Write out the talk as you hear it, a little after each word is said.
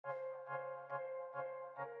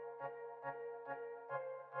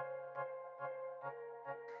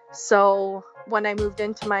So when I moved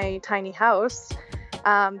into my tiny house,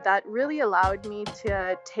 that really allowed me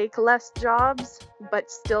to take less jobs,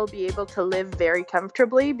 but still be able to live very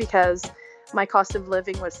comfortably because my cost of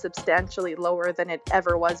living was substantially lower than it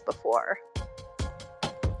ever was before.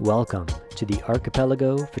 Welcome to the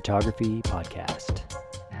Archipelago Photography Podcast.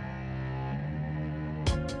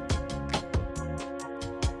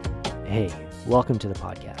 Hey, welcome to the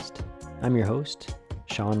podcast. I'm your host,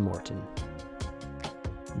 Sean Morton.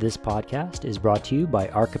 This podcast is brought to you by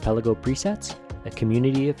Archipelago Presets, a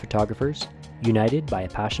community of photographers united by a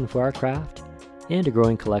passion for our craft and a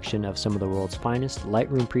growing collection of some of the world's finest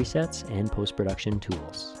Lightroom presets and post-production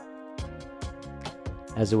tools.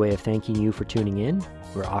 As a way of thanking you for tuning in,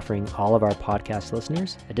 we're offering all of our podcast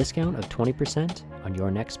listeners a discount of 20% on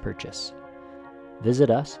your next purchase. Visit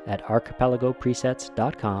us at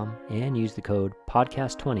archipelagopresets.com and use the code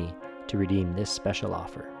PODCAST20 to redeem this special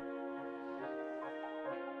offer.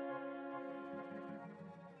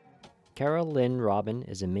 Carol Lynn Robin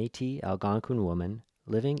is a Métis Algonquin woman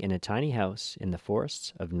living in a tiny house in the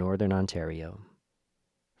forests of northern Ontario.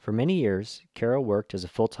 For many years, Carol worked as a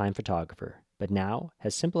full-time photographer, but now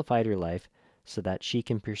has simplified her life so that she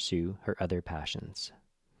can pursue her other passions.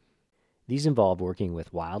 These involve working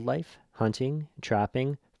with wildlife, hunting,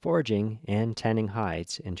 trapping, foraging, and tanning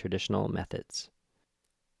hides in traditional methods.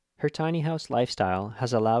 Her tiny house lifestyle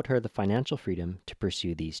has allowed her the financial freedom to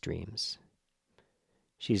pursue these dreams.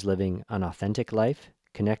 She's living an authentic life,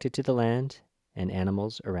 connected to the land and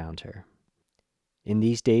animals around her. In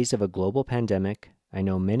these days of a global pandemic, I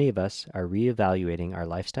know many of us are reevaluating our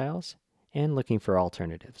lifestyles and looking for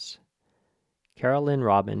alternatives. Carol Lynn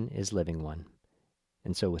Robin is living one.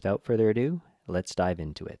 And so without further ado, let's dive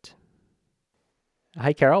into it.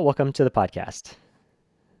 Hi, Carol. Welcome to the podcast.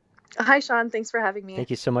 Hi, Sean. Thanks for having me. Thank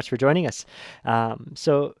you so much for joining us.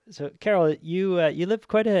 So Carol, you live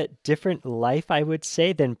quite a different life, I would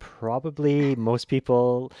say, than probably most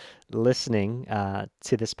people listening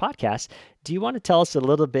to this podcast. Do you want to tell us a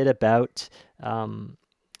little bit about, kind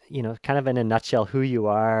of in a nutshell, who you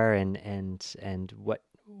are and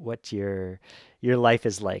what your life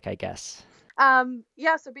is like, I guess? So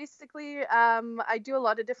basically, I do a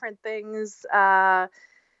lot of different things.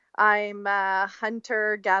 I'm a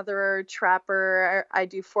hunter, gatherer, trapper. I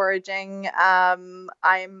do foraging.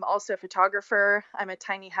 I'm also a photographer. I'm a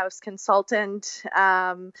tiny house consultant.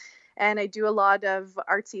 And I do a lot of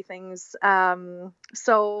artsy things. It's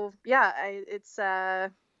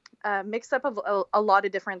a mix up of a lot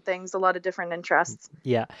of different things, a lot of different interests.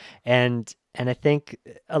 Yeah. And I think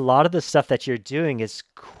a lot of the stuff that you're doing is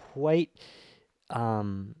quite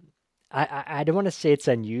um I don't want to say it's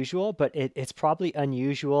unusual, but it's probably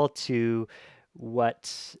unusual to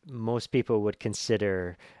what most people would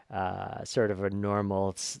consider sort of a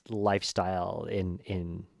normal lifestyle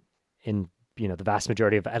in the vast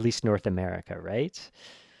majority of at least North America, right?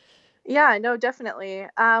 Yeah, no, definitely.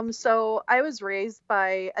 So I was raised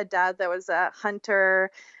by a dad that was a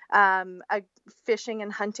hunter, a fishing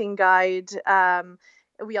and hunting guide.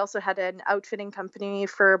 We also had an outfitting company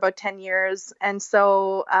for about 10 years. And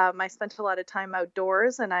so I spent a lot of time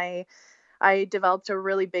outdoors and I developed a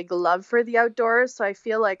really big love for the outdoors. So I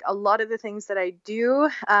feel like a lot of the things that I do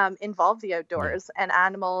involve the Yeah. outdoors and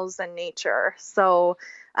animals and nature. So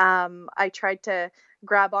I tried to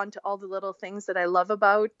grab onto all the little things that I love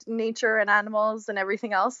about nature and animals and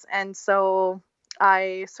everything else. And so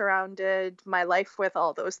I surrounded my life with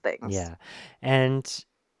all those things. Yeah. And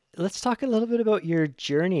let's talk a little bit about your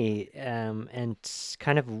journey and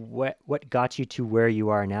kind of what got you to where you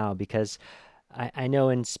are now, because I know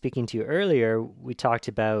in speaking to you earlier, we talked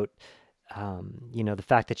about the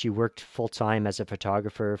fact that you worked full time as a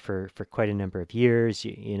photographer for quite a number of years.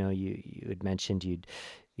 You had mentioned you'd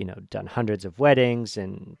done hundreds of weddings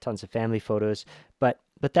and tons of family photos, but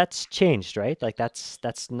that's changed, right? Like that's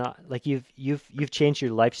not like you've changed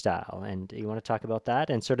your lifestyle, and you want to talk about that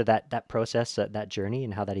and sort of that process, that journey,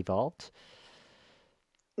 and how that evolved.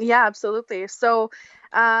 Yeah, absolutely. So,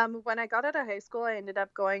 when I got out of high school, I ended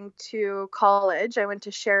up going to college. I went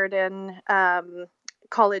to Sheridan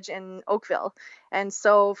College in Oakville. And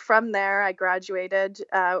so from there, I graduated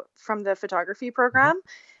from the photography Hmm. program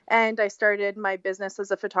and I started my business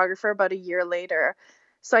as a photographer about a year later.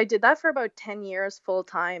 So I did that for about 10 years full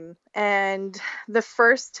time. And the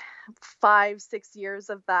first 5, 6 years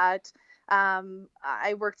of that,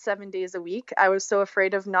 I worked 7 days a week. I was so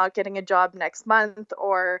afraid of not getting a job next month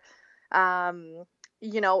or, um,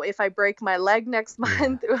 if I break my leg next Yeah.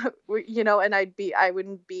 month, and I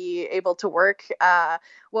wouldn't be able to work.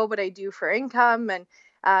 What would I do for income? And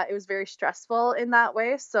It was very stressful in that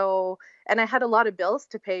way. So, and I had a lot of bills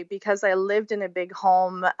to pay because I lived in a big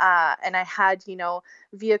home, and I had,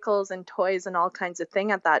 vehicles and toys and all kinds of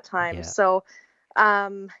thing at that time. Yeah. So,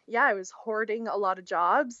 yeah, I was hoarding a lot of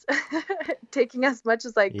jobs, taking as much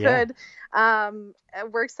as I Yeah. could. I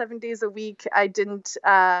worked 7 days a week. I didn't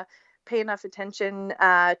pay enough attention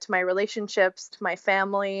to my relationships, to my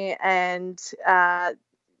family, and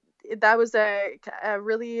that was a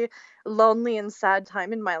really lonely and sad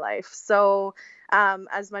time in my life. So,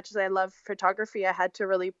 as much as I love photography, I had to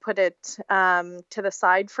really put it to the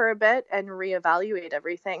side for a bit and reevaluate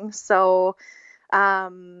everything. So,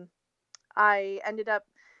 um, I ended up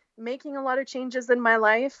making a lot of changes in my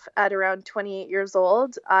life at around 28 years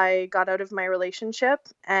old. I got out of my relationship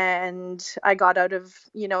and I got out of,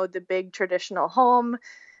 the big traditional home.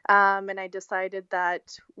 And I decided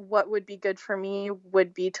that what would be good for me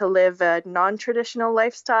would be to live a non traditional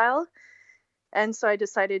lifestyle. And so I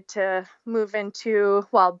decided to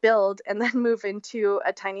build and then move into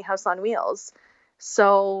a tiny house on wheels.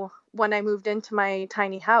 So when I moved into my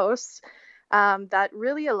tiny house, that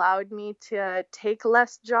really allowed me to take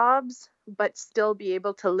less jobs, but still be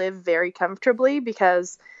able to live very comfortably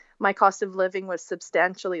because my cost of living was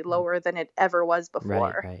substantially Mm. lower than it ever was Right,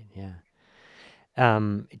 before. right. Yeah.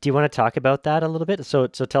 Do you want to talk about that a little bit? So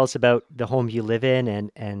tell us about the home you live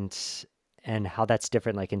in and how that's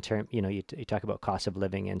different, like in term, you talk about cost of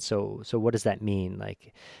living, and so what does that mean,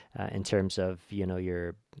 like, in terms of,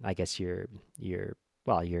 your, I guess your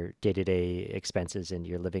day-to-day expenses and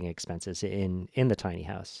your living expenses in the tiny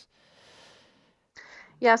house.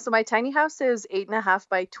 Yeah, so my tiny house is 8.5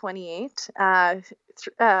 by 28.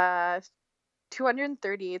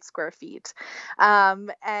 238 square feet.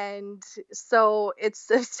 And so it's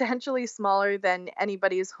substantially smaller than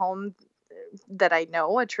anybody's home that I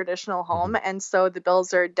know, a traditional Hmm. home. And so the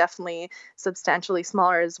bills are definitely substantially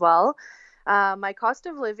smaller as well. My cost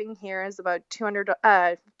of living here is about 200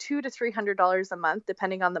 to $300 a month,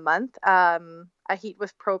 depending on the month. I heat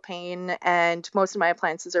with propane, and most of my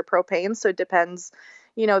appliances are propane, so it depends,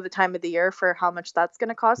 the time of the year for how much that's going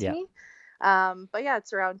to cost Yeah. me. But yeah,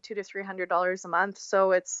 it's around $200 to $300 a month,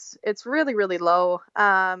 so it's really really low.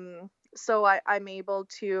 So I'm able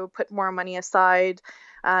to put more money aside,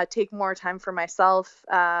 take more time for myself,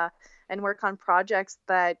 and work on projects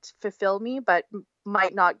that fulfill me, but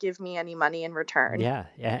might not give me any money in return. Yeah,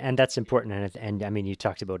 yeah, and that's important. And I mean, you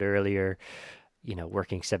talked about earlier,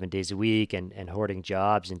 working 7 days a week and hoarding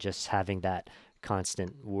jobs and just having that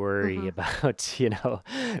constant worry Hmm. about,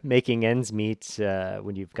 making ends meet,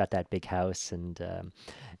 when you've got that big house. And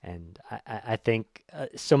I think,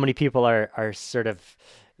 so many people are sort of,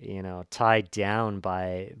 tied down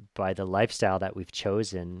by the lifestyle that we've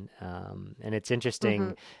chosen. And it's Hmm.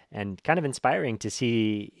 interesting and kind of inspiring to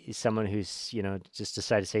see someone who's, just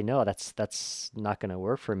decided to say, no, that's not going to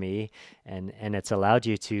work for me. And it's allowed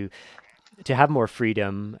you to have more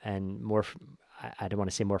freedom and more, I don't want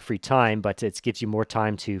to say more free time, but it gives you more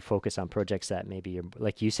time to focus on projects that maybe are,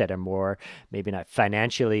 like you said, are more, maybe not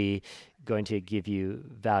financially going to give you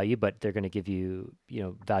value, but they're going to give you,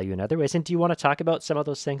 value in other ways. And do you want to talk about some of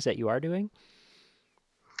those things that you are doing?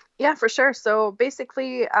 Yeah, for sure. So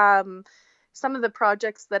basically, some of the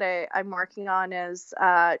projects that I'm working on is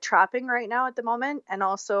trapping right now at the moment, and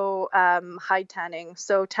also hide tanning.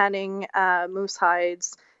 So tanning moose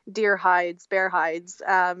hides, deer hides, bear hides,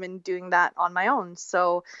 and doing that on my own.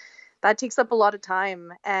 So that takes up a lot of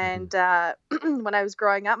time. Hmm. And when I was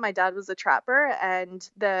growing up, my dad was a trapper, and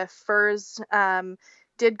the furs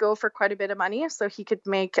did go for quite a bit of money, so he could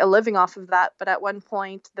make a living off of that. But at one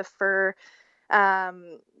point,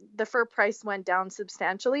 um, the fur price went down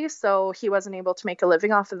substantially, so he wasn't able to make a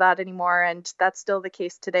living off of that anymore, and that's still the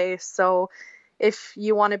case today. So if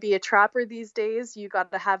you want to be a trapper these days, you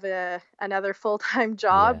got to have another full-time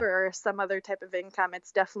job Yeah. or some other type of income.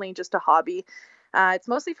 It's definitely just a hobby. It's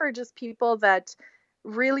mostly for just people that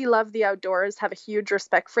really love the outdoors, have a huge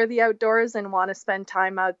respect for the outdoors, and want to spend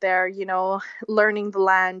time out there, learning the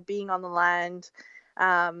land, being on the land.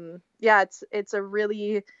 Yeah, it's a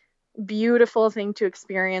really beautiful thing to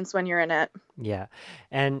experience when you're in it. Yeah.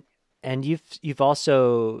 And you've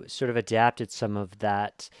also sort of adapted some of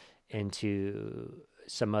that into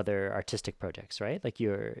some other artistic projects, right? Like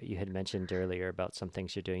you had mentioned earlier about some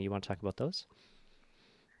things you're doing. You want to talk about those?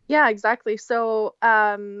 Yeah, exactly. So,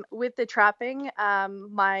 with the trapping,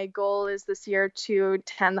 my goal is this year to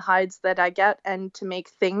tan the hides that I get and to make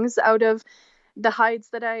things out of the hides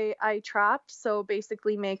that I trap. So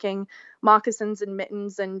basically making moccasins and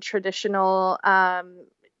mittens and traditional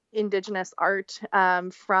indigenous art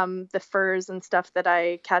from the furs and stuff that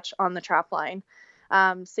I catch on the trap line.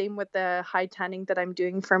 Same with the hide tanning that I'm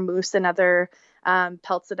doing for moose and other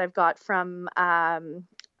pelts that I've got from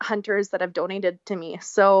hunters that have donated to me.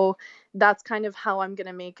 So that's kind of how I'm going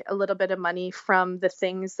to make a little bit of money from the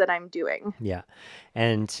things that I'm doing. Yeah.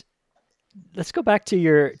 And let's go back to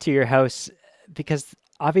your house because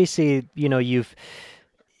obviously, you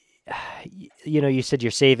said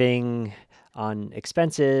you're saving on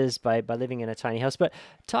expenses by living in a tiny house, but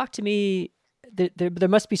talk to me. There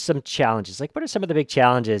must be some challenges. Like, what are some of the big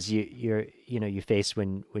challenges you face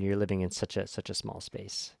when you're living in such a small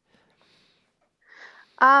space?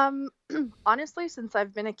 Um, Honestly, since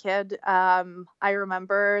I've been a kid, I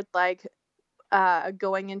remember like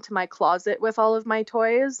going into my closet with all of my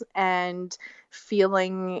toys and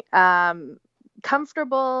feeling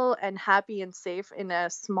comfortable and happy and safe in a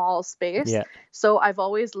small space. Yeah, So I've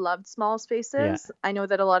always loved small yeah, spaces. I know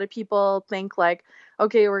that a lot of people think like,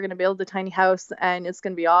 okay, we're going to build a tiny house and it's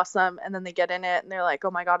going to be awesome. And then they get in it and they're like, oh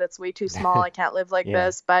my God, it's way too small. I can't live like yeah.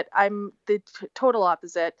 this. But I'm the total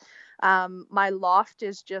opposite. My loft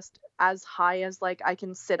is just as high as like I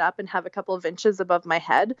can sit up and have a couple of inches above my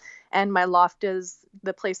head, and my loft is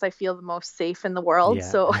the place I feel the most safe in the world. Yeah.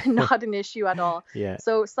 So not an issue at all. Yeah.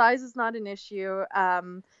 So size is not an issue.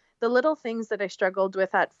 The little things that I struggled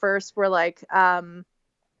with at first were like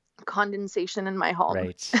condensation in my home.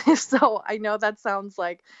 Right. So I know that sounds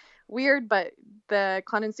like weird, but the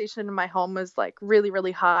condensation in my home was like really,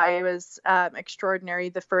 really high. It was extraordinary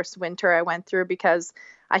the first winter I went through because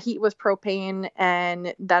I heat with propane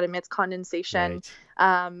and that emits condensation.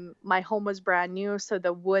 Right. My home was brand new, so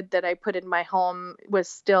the wood that I put in my home was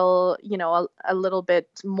still, a little bit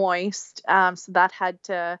moist. So that had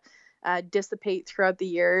to dissipate throughout the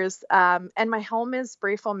years. And my home is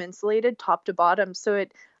spray foam insulated top to bottom, so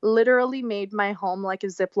it literally made my home like a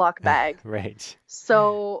Ziploc bag. Right.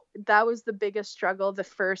 So that was the biggest struggle the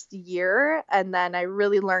first year. And then I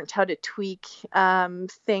really learned how to tweak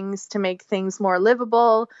things to make things more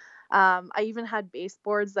livable. I even had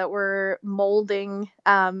baseboards that were molding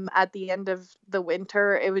at the end of the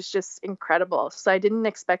winter. It was just incredible. So I didn't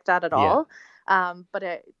expect that at Yeah. all.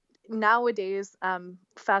 Nowadays,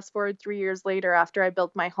 fast forward 3 years later after I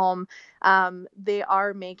built my home, they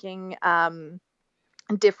are making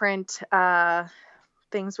different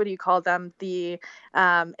things. What do you call them? The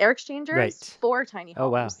air exchangers Right. for tiny Oh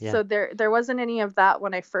wow. homes. Yeah. So there wasn't any of that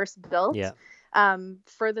when I first built Yeah.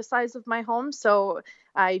 for the size of my home. So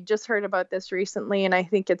I just heard about this recently, and I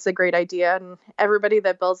think it's a great idea. And everybody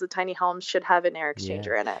that builds a tiny home should have an air Yeah.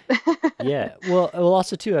 exchanger in it. Yeah. Well,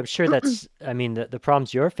 also too, I'm sure I mean, the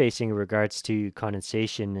problems you're facing in regards to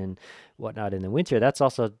condensation and whatnot in the winter, that's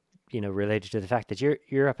also, related to the fact that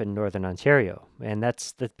you're up in northern Ontario, and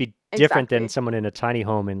that'd be different than Exactly. someone in a tiny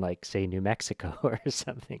home in like, say, New Mexico or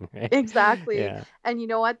something, right? Exactly. Yeah. And you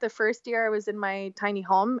know what? The first year I was in my tiny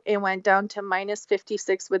home, it went down to minus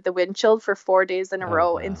 56 with the wind chill for 4 days in a Oh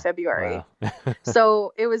row in wow. February. Wow.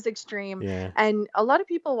 So it was extreme. Yeah. And a lot of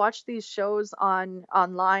people watch these shows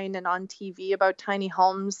online and on TV about tiny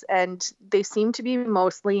homes, and they seem to be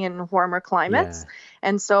mostly in warmer climates. Yeah.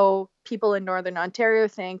 And so people in Northern Ontario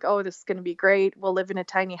think, oh, this is going to be great. We'll live in a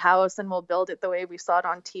tiny house and we'll build it the way we saw it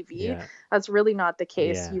on TV. Yeah. That's really not the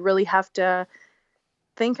case. Yeah. You really have to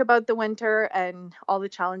think about the winter and all the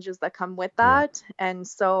challenges that come with Yeah. that. And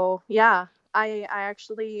so, yeah, I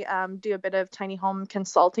actually do a bit of tiny home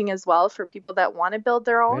consulting as well for people that want to build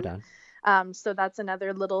their own. Right on. So that's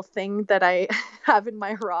another little thing that I have in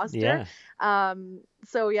my roster. Yeah.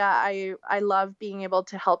 So yeah, I love being able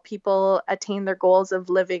to help people attain their goals of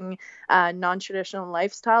living a non-traditional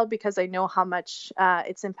lifestyle because I know how much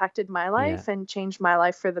it's impacted my Yeah. life and changed my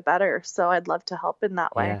life for the better. So I'd love to help in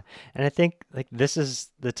that way. Yeah. And I think like this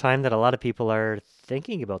is the time that a lot of people are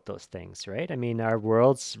thinking about those things, right? I mean, our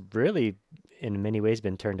world's really in many ways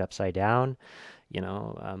been turned upside down. You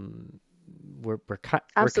know, we're kind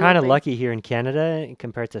of Absolutely. lucky here in Canada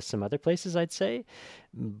compared to some other places, I'd say.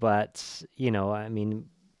 But, I mean,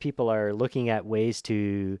 people are looking at ways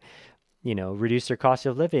to, reduce their cost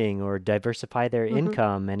of living or diversify their Hmm.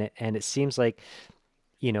 income, and it seems like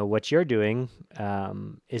what you're doing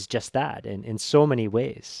is just that in so many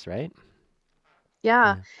ways, right?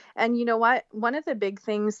 Yeah. Yeah. And you know what? One of the big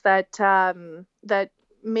things that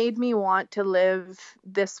made me want to live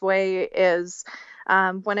this way is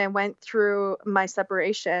when I went through my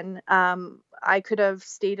separation, I could have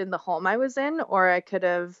stayed in the home I was in, or I could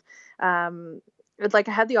have like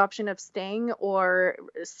I had the option of staying or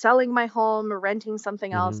selling my home, or renting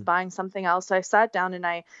something else, Hmm. buying something else. So I sat down and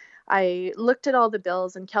I looked at all the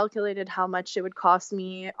bills and calculated how much it would cost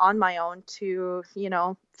me on my own to,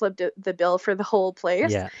 flip the bill for the whole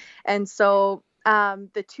place. Yeah. And so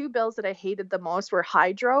the two bills that I hated the most were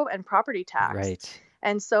hydro and property tax. Right.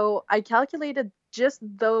 And so I calculated just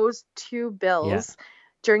those two Yeah. bills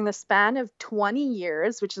during the span of 20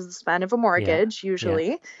 years, which is the span of a Yeah. mortgage Yeah.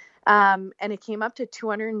 usually. And it came up to Wow.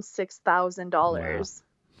 $206,000.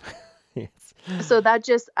 Yes. So that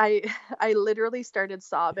just I literally started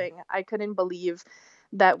sobbing. I couldn't believe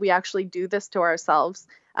that we actually do this to ourselves.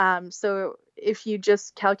 So if you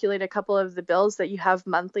just calculate a couple of the bills that you have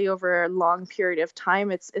monthly over a long period of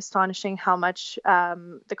time, it's astonishing how much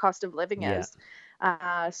the cost of living Yeah. is.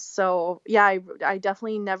 So yeah, I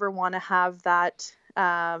definitely never want to have that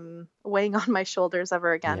weighing on my shoulders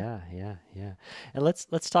ever again. Yeah. Yeah. Yeah. And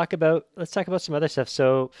let's talk about some other stuff.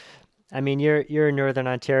 So, I mean, you're in Northern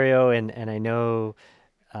Ontario, and I know,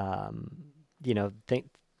 um,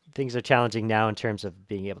 things are challenging now in terms of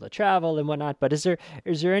being able to travel and whatnot. But is there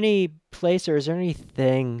any place, or is there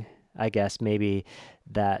anything, I guess maybe,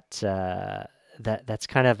 that that's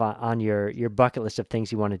kind of on your bucket list of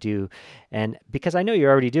things you want to do? And because I know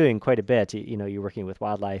you're already doing quite a bit, you're working with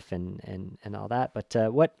wildlife and all that. But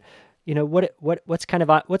what's kind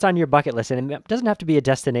of what's on your bucket list? And it doesn't have to be a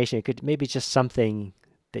destination. It could maybe just something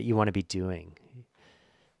that you want to be doing.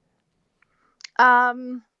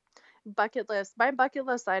 Um, Bucket list. My bucket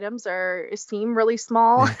list items are seem really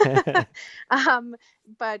small. um,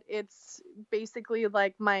 but it's basically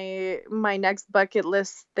like my next bucket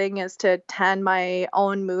list thing is to tan my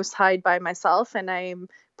own moose hide by myself, and I'm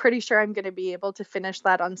pretty sure I'm going to be able to finish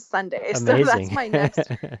that on Sunday. So that's Amazing. my next,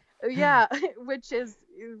 yeah, which is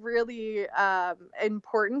really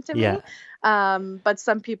important to me. Yeah. But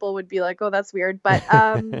some people would be like, "Oh, that's weird." But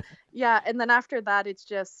yeah, and then after that, it's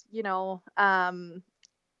just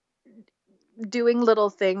doing little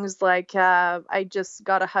things like I just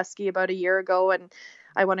got a husky about a year ago, and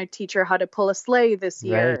I want to teach her how to pull a sleigh this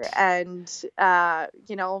year. Right. And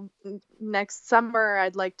next summer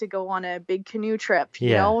I'd like to go on a big canoe trip.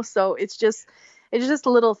 Yeah. So it's just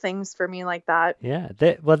little things for me like that. Yeah.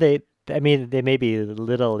 I mean, they may be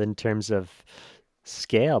little in terms of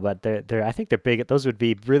scale, but I think they're big. Those would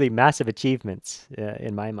be really massive achievements,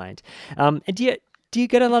 in my mind. And do you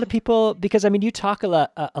get a lot of people, because I mean, you talk a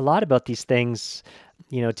lot about these things,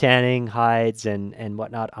 tanning hides and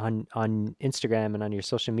whatnot on Instagram and on your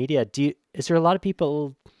social media. Is there a lot of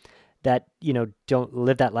people that, don't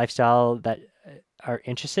live that lifestyle that are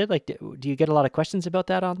interested? Like, do you get a lot of questions about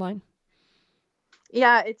that online?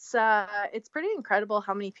 Yeah, it's pretty incredible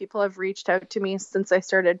how many people have reached out to me since I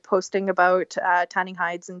started posting about tanning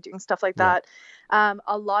hides and doing stuff like Yeah. that.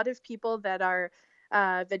 A lot of people that are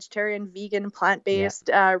vegetarian, vegan, Yeah. plant-based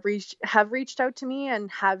have reached out to me and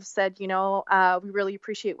have said, we really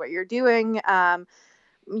appreciate what you're doing.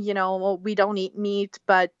 We don't eat meat,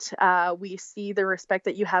 but we see the respect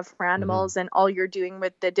that you have for Hmm. animals and all you're doing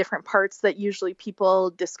with the different parts that usually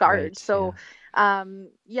people discard. Right. Yeah. So,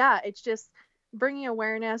 yeah, it's just bringing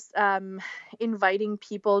awareness, inviting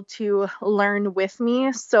people to learn with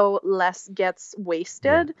me so less gets Yeah.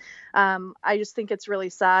 wasted. I just think it's really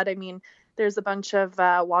sad. I mean, there's a bunch of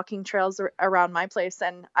walking trails around my place,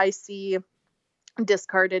 and I see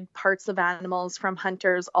discarded parts of animals from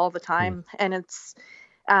hunters all the Hmm. time. And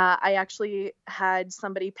I actually had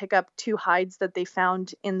somebody pick up two hides that they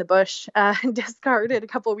found in the bush, discarded a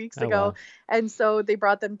couple weeks Oh, ago. wow. And so they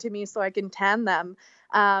brought them to me so I can tan them.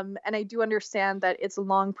 And I do understand that it's a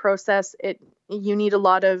long process. You need a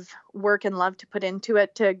lot of work and love to put into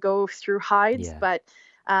it to go through hides, Yeah. but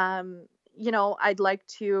um, I'd like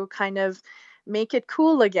to kind of make it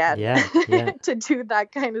cool again Yeah. Yeah. to do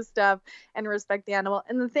that kind of stuff and respect the animal.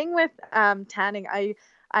 And the thing with tanning,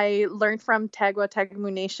 I learned from Tagwa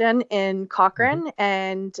Tagamu Nation in Hmm. Cochrane,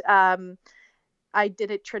 and I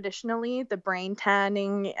did it traditionally, the brain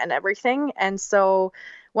tanning and everything. And so,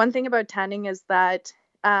 one thing about tanning is that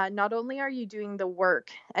not only are you doing the work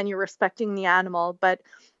and you're respecting the animal, but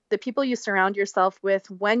the people you surround yourself with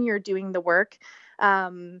when you're doing the work,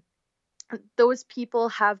 um, those people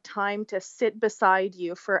have time to sit beside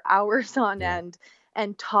you for hours on Yeah. end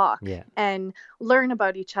and talk Yeah. and learn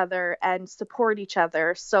about each other and support each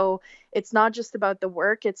other. So it's not just about the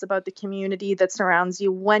work, it's about the community that surrounds you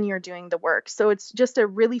when you're doing the work. So it's just a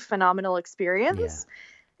really phenomenal Yeah. experience.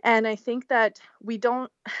 And I think that we don't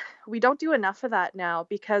do enough of that now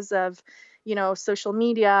because of social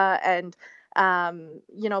media and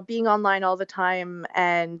being online all the time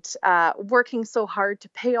and working so hard to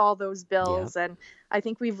pay all those Yeah. bills. And I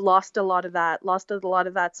think we've lost a lot of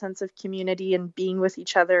that sense of community and being with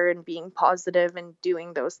each other and being positive and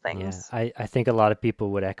doing those Yeah. things. I think a lot of people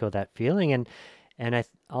would echo that feeling. And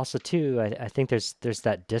also too, I think there's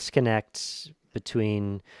that disconnect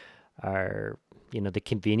between our the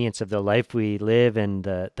convenience of the life we live and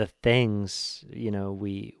the things,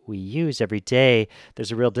 we use every day,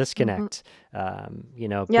 there's a real Hmm. disconnect, Yeah,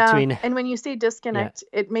 between, and when you say yeah, disconnect,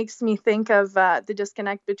 it makes me think of the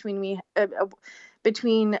disconnect between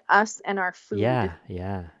us and our food. yeah,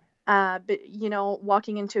 yeah, But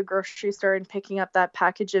walking into a grocery store and picking up that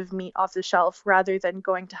package of meat off the shelf rather than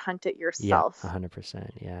going to hunt it yeah, yourself.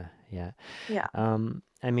 100%. Yeah, yeah. Yeah.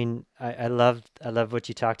 I mean, I love what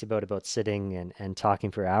you talked about sitting and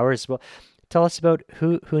talking for hours. Well, tell us about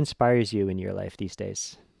who inspires you in your life these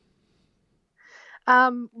days.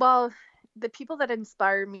 Well, the people that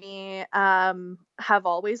inspire me have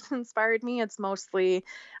always inspired me. It's mostly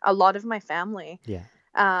a lot of my family. Yeah,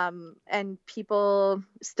 And people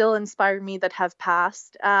still inspire me that have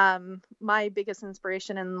passed. My biggest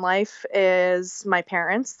inspiration in life is my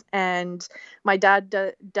parents, and my dad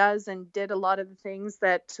does and did a lot of the things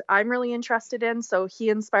that I'm really interested in. So he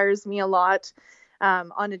inspires me a lot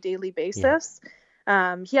on a daily yeah, basis.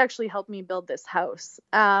 He actually helped me build this house.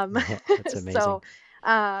 yeah. That's amazing. So,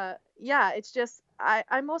 yeah, it's just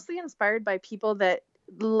I'm mostly inspired by people that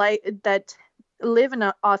live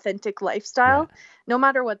an authentic Yeah, lifestyle, no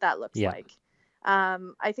matter what that looks yeah. like.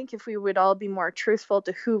 I think if we would all be more truthful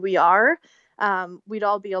to who we are, we'd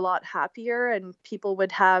all be a lot happier, and people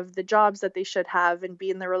would have the jobs that they should have and be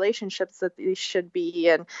in the relationships that they should be.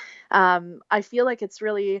 And I feel like it's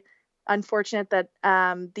really unfortunate that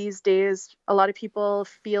these days a lot of people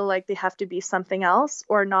feel like they have to be something else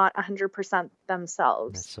or not 100% That's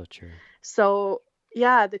themselves. so true. So,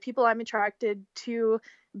 yeah, the people I'm attracted to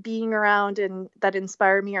being around and that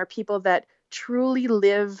inspire me are people that truly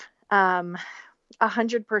live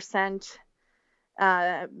 100%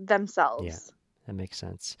 Yeah, themselves. that makes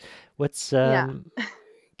sense. What's Yeah.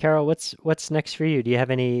 Carol, what's next for you? Do you have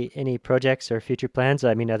any projects or future plans?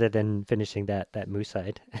 I mean, other than finishing that moose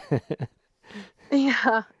side.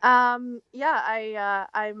 Yeah. Yeah,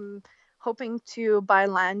 I'm hoping to buy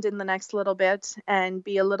land in the next little bit and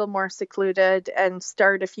be a little more secluded and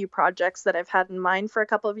start a few projects that I've had in mind for a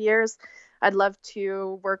couple of years. I'd love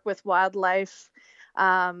to work with wildlife.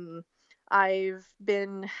 Um, I've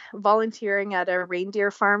been volunteering at a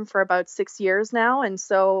reindeer farm for about 6 years now, and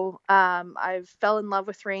so I've fell in love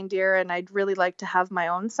with reindeer, and I'd really like to have my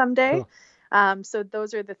own someday. Cool. So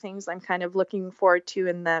those are the things I'm kind of looking forward to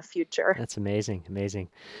in the future. That's amazing. Amazing.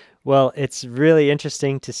 Well, it's really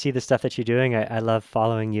interesting to see the stuff that you're doing. I love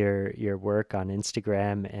following your work on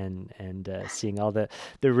Instagram and seeing all the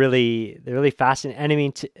really fascinating. And I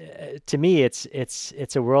mean, to me,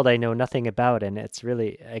 it's a world I know nothing about, and it's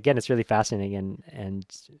really fascinating. And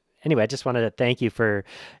anyway, I just wanted to thank you for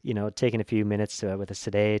taking a few minutes with us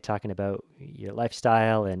today, talking about your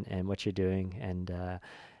lifestyle and what you're doing. And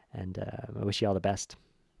I wish you all the best.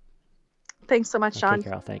 Thanks so much, Okay, Sean.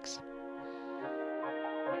 Carol. Thanks.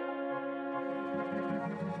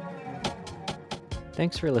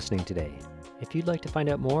 Thanks for listening today. If you'd like to find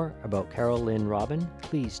out more about Carol Lynn Robin,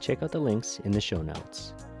 please check out the links in the show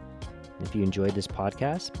notes. And if you enjoyed this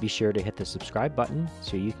podcast, be sure to hit the subscribe button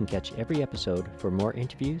so you can catch every episode for more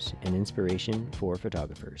interviews and inspiration for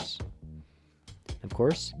photographers. Of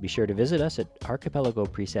course, be sure to visit us at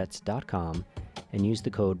archipelagopresets.com and use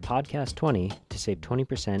the code podcast20 to save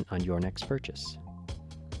 20% on your next purchase.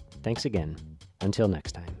 Thanks again. Until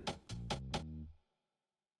next time.